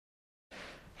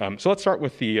So let's start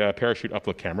with the parachute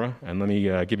uplook camera, and let me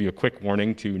give you a quick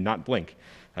warning to not blink,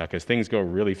 because things go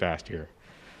really fast here.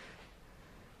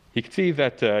 You can see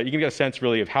that you can get a sense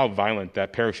really of how violent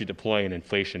that parachute deploy and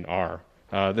inflation are.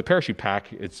 The parachute pack,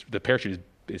 the parachute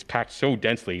is packed so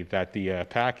densely that the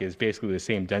pack is basically the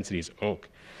same density as oak,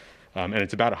 and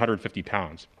it's about 150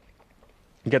 pounds.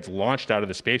 It gets launched out of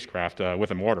the spacecraft with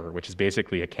a mortar, which is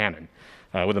basically a cannon,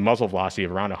 with a muzzle velocity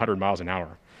of around 100 miles an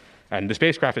hour. And the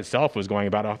spacecraft itself was going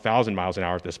about 1,000 miles an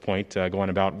hour at this point, going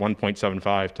about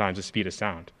 1.75 times the speed of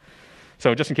sound.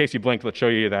 So just in case you blinked, let's show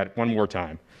you that one more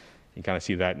time. You can kind of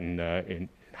see that in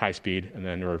high speed, and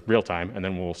then, or real time, and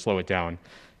then we'll slow it down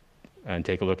and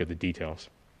take a look at the details.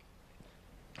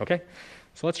 Okay,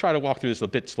 so let's try to walk through this a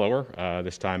bit slower,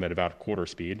 this time at about quarter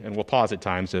speed, and we'll pause at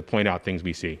times to point out things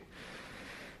we see.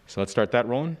 So let's start that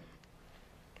rolling.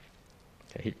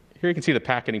 Okay, here you can see the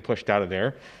pack getting pushed out of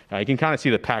there. You can kind of see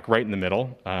the pack right in the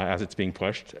middle as it's being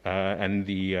pushed, and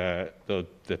the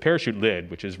parachute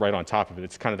lid, which is right on top of it,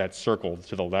 it's kind of that circle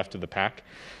to the left of the pack,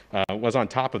 was on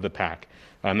top of the pack.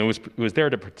 It was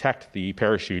there to protect the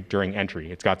parachute during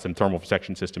entry. It's got some thermal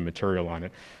protection system material on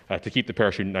it to keep the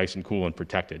parachute nice and cool and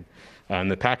protected. And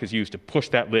the pack is used to push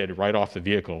that lid right off the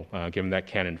vehicle, given that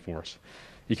cannon force.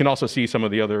 You can also see some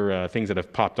of the other things that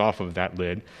have popped off of that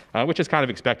lid, which is kind of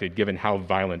expected given how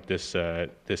violent this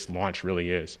launch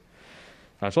really is.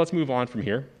 So let's move on from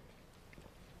here.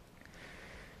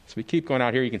 So we keep going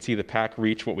out here. You can see the pack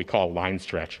reach what we call line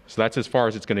stretch. So that's as far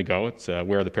as it's going to go. It's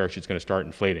where the parachute's going to start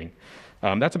inflating.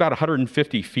 That's about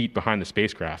 150 feet behind the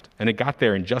spacecraft, and it got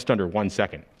there in just under 1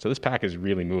 second. So this pack is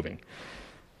really moving.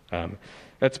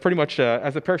 That's pretty much,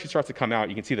 as the parachute starts to come out,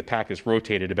 you can see the pack is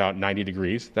rotated about 90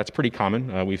 degrees. That's pretty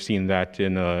common. We've seen that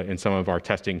in some of our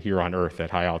testing here on Earth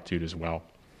at high altitude as well.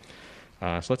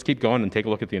 So let's keep going and take a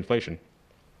look at the inflation.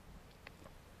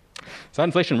 So that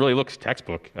inflation really looks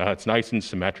textbook. It's nice and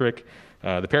symmetric.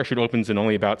 The parachute opens in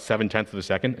only about 7/10 of a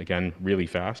second, again, really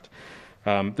fast.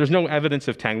 There's no evidence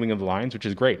of tangling of the lines, which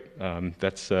is great.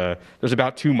 There's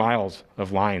about 2 miles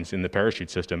of lines in the parachute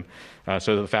system,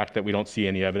 so the fact that we don't see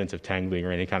any evidence of tangling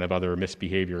or any kind of other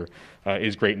misbehavior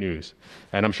is great news.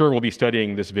 And I'm sure we'll be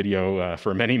studying this video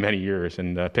for many, many years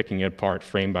and picking it apart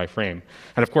frame by frame.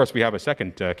 And of course, we have a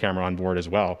second camera on board as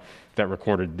well that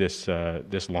recorded this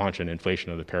launch and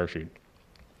inflation of the parachute.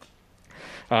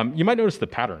 You might notice the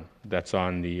pattern that's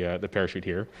on the parachute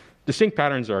here. Distinct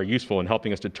patterns are useful in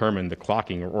helping us determine the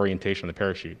clocking or orientation of the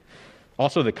parachute.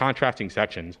 Also, the contrasting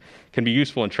sections can be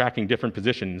useful in tracking different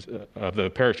positions of the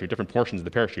parachute, different portions of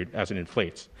the parachute as it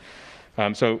inflates.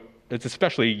 So it's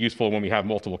especially useful when we have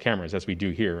multiple cameras, as we do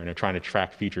here, and are trying to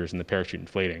track features in the parachute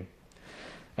inflating.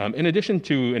 In addition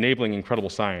to enabling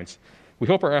incredible science, we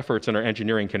hope our efforts and our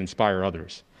engineering can inspire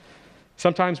others.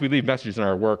 Sometimes we leave messages in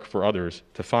our work for others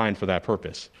to find for that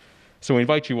purpose. So we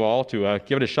invite you all to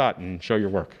give it a shot and show your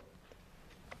work.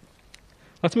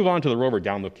 Let's move on to the Rover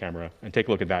downloop camera and take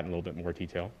a look at that in a little bit more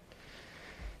detail.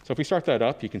 So if we start that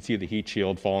up, you can see the heat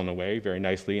shield falling away very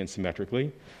nicely and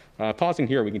symmetrically. Pausing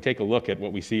here, we can take a look at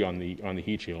what we see on the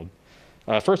heat shield.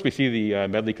 First, we see the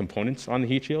medley components on the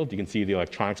heat shield. You can see the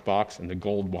electronics box and the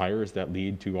gold wires that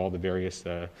lead to all the various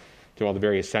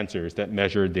sensors that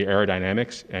measured the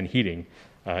aerodynamics and heating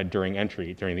during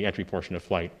the entry portion of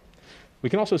flight. We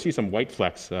can also see some white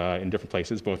flecks in different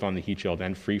places, both on the heat shield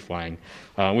and free flying,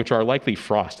 which are likely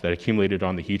frost that accumulated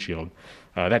on the heat shield.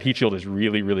 That heat shield is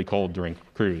really, really cold during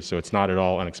cruise, so it's not at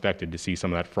all unexpected to see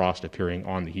some of that frost appearing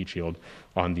on the heat shield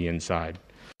on the inside.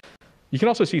 You can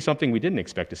also see something we didn't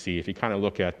expect to see if you kind of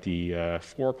look at the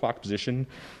 4 o'clock position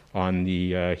on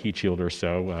the heat shield or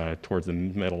so, towards the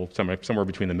middle, somewhere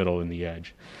between the middle and the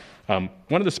edge. One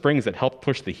of the springs that helped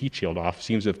push the heat shield off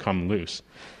seems to have come loose.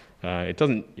 It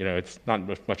doesn't, it's not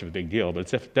much of a big deal,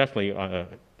 but it's definitely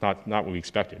not what we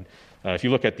expected. If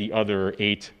you look at the other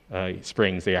 8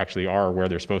 springs, they actually are where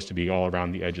they're supposed to be, all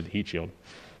around the edge of the heat shield.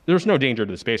 There's no danger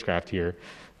to the spacecraft here,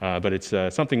 but it's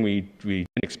something we didn't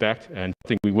expect and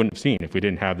something we wouldn't have seen if we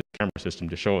didn't have the camera system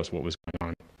to show us what was going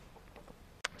on.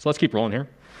 So let's keep rolling here.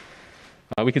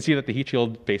 We can see that the heat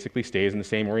shield basically stays in the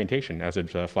same orientation as it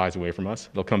flies away from us.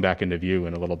 It'll come back into view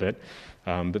in a little bit.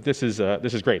 But this is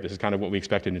great. This is kind of what we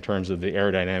expected in terms of the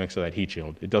aerodynamics of that heat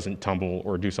shield. It doesn't tumble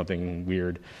or do something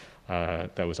weird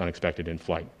that was unexpected in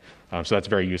flight. So that's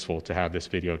very useful to have this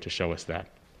video to show us that.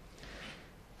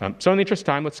 So in the interest of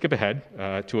time, let's skip ahead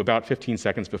to about 15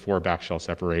 seconds before backshell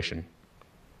separation.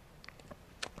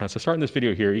 So starting this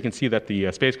video here, you can see that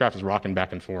the spacecraft is rocking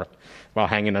back and forth while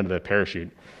hanging under the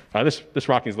parachute. This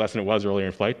rocking is less than it was earlier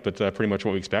in flight, but pretty much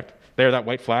what we expect. There, that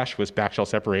white flash was backshell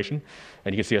separation,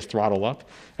 and you can see us throttle up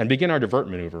and begin our divert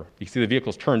maneuver. You can see the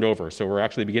vehicle's turned over, so we're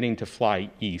actually beginning to fly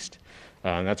east.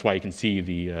 And that's why you can see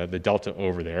the delta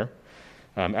over there.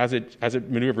 As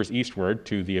it maneuvers eastward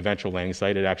to the eventual landing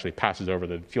site, it actually passes over,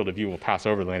 the field of view will pass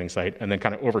over the landing site and then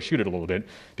kind of overshoot it a little bit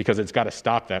because it's got to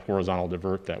stop that horizontal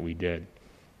divert that we did.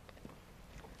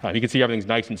 You can see everything's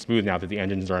nice and smooth now that the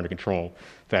engines are under control,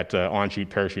 that on-chute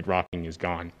parachute rocking is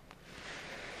gone.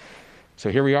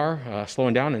 So here we are,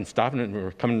 slowing down and stopping, and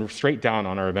we're coming straight down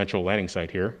on our eventual landing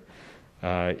site here.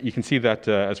 You can see that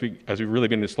as we really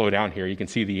begin to slow down here, you can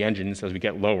see the engines as we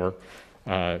get lower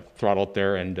throttle up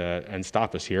there and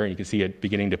stop us here. And you can see it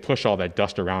beginning to push all that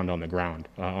dust around on the ground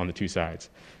on the two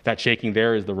sides. That shaking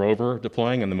there is the rover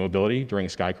deploying and the mobility during a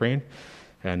sky crane.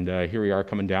 And here we are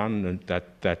coming down, and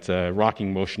that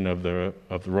rocking motion of the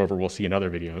rover we'll see in other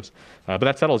videos. But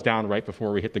that settles down right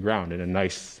before we hit the ground in a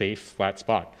nice, safe, flat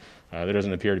spot. There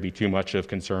doesn't appear to be too much of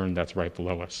concern that's right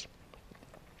below us.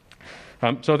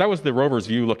 So that was the rover's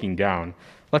view looking down.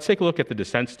 Let's take a look at the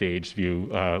descent stage view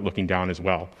looking down as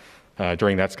well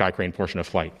during that sky crane portion of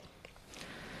flight.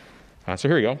 So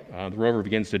here we go. The rover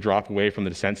begins to drop away from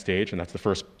the descent stage, and that's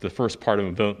the first part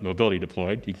of mobility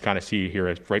deployed. You can kind of see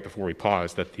here right before we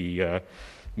pause that the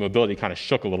mobility kind of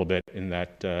shook a little bit in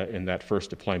that first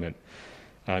deployment.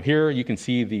 Here you can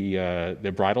see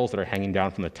the bridles that are hanging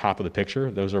down from the top of the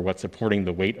picture. Those are what's supporting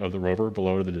the weight of the rover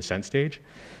below the descent stage.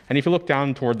 And if you look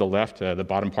down toward the left, the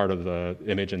bottom part of the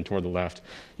image and toward the left,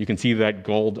 you can see that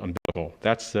gold umbilical.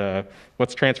 That's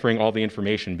what's transferring all the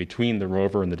information between the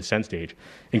rover and the descent stage,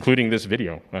 including this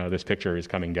video. This picture is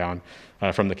coming down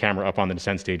from the camera up on the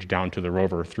descent stage down to the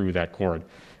rover through that cord,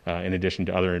 in addition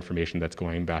to other information that's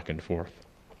going back and forth.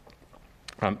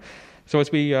 So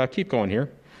as we keep going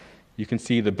here, you can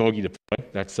see the bogie deploy.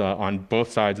 That's on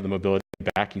both sides of the mobility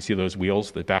back. You see those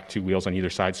wheels, the back two wheels on either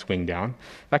side swing down.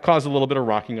 That caused a little bit of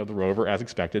rocking of the rover as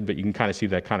expected, but you can kind of see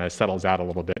that kind of settles out a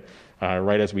little bit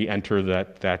right as we enter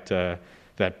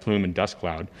that plume and dust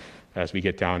cloud as we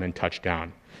get down and touch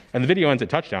down. And the video ends at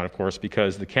touchdown, of course,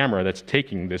 because the camera that's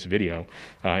taking this video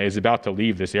is about to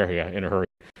leave this area in a hurry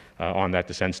on that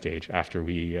descent stage after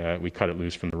we cut it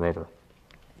loose from the rover.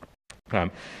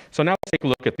 So now let's take a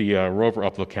look at the rover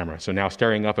uplook camera. So now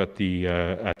staring up at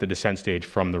the descent stage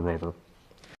from the rover.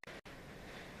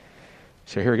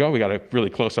 So here we go. We got a really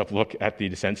close-up look at the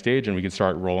descent stage, and we can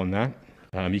start rolling that.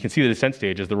 You can see the descent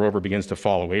stage as the rover begins to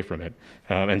fall away from it,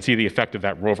 and see the effect of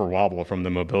that rover wobble from the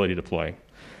mobility deploy.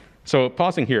 So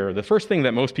pausing here, the first thing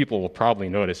that most people will probably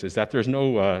notice is that there's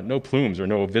no plumes or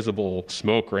no visible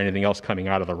smoke or anything else coming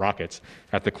out of the rockets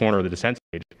at the corner of the descent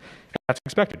stage. That's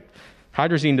expected.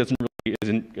 Hydrazine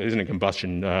isn't a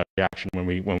combustion reaction when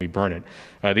we burn it.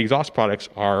 The exhaust products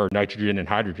are nitrogen and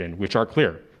hydrogen, which are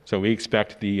clear. So we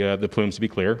expect the plumes to be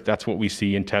clear. That's what we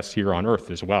see in tests here on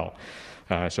Earth as well.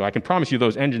 So I can promise you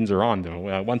those engines are on,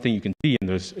 though. One thing you can see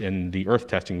in the Earth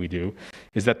testing we do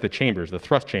is that the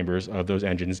thrust chambers of those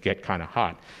engines get kind of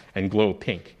hot and glow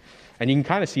pink. And you can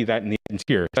kind of see that in the engines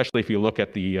here, especially if you look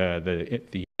at the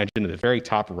engine at the very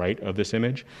top right of this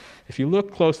image. If you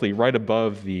look closely right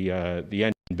above the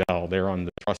engine bell there on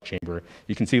the thrust chamber,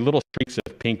 you can see little streaks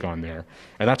of pink on there.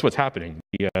 And that's what's happening.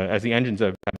 As the engines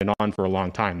have been on for a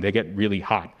long time, they get really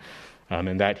hot.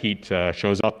 And that heat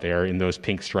shows up there in those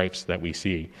pink stripes that we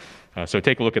see. So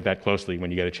take a look at that closely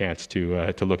when you get a chance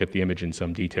to look at the image in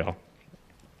some detail.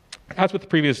 As with the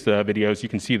previous videos, you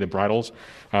can see the bridles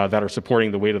that are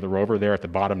supporting the weight of the rover there at the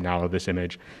bottom now of this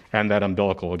image, and that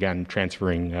umbilical, again,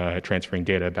 transferring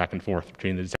data back and forth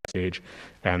between the descent stage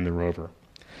and the rover.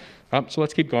 So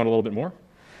let's keep going a little bit more.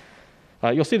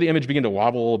 You'll see the image begin to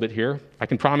wobble a little bit here. I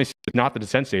can promise you it's not the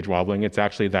descent stage wobbling, it's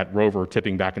actually that rover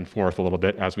tipping back and forth a little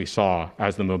bit as we saw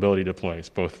as the mobility deploys,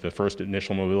 both the first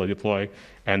initial mobility deploy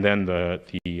and then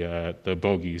the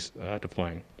bogies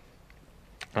deploying.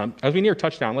 As we near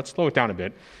touchdown, let's slow it down a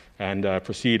bit and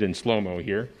proceed in slow-mo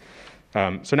here.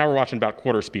 So now we're watching about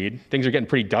quarter speed. Things are getting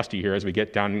pretty dusty here as we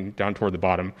get down toward the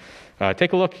bottom.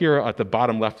 Take a look here at the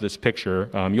bottom left of this picture.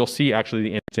 You'll see actually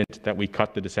the instant that we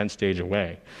cut the descent stage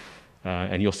away.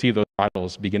 And you'll see those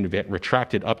bridles begin to get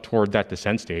retracted up toward that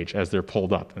descent stage as they're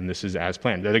pulled up. And this is as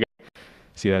planned. There they go.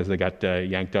 See as they got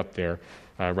yanked up there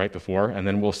right before. And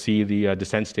then we'll see the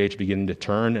descent stage begin to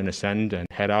turn and ascend and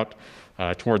head out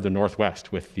toward the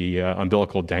northwest with the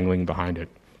umbilical dangling behind it.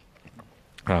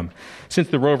 Since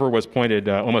the rover was pointed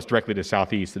almost directly to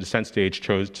southeast, the descent stage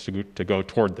chose to go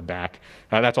toward the back.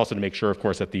 That's also to make sure, of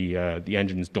course, that the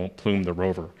engines don't plume the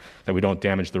rover, that we don't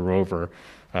damage the rover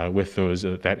with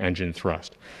that engine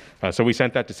thrust. So we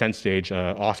sent that descent stage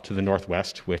off to the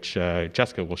northwest, which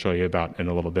Jessica will show you about in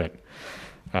a little bit.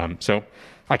 So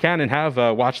I can and have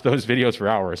watched those videos for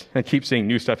hours and keep seeing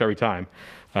new stuff every time.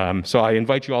 So I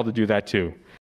invite you all to do that too.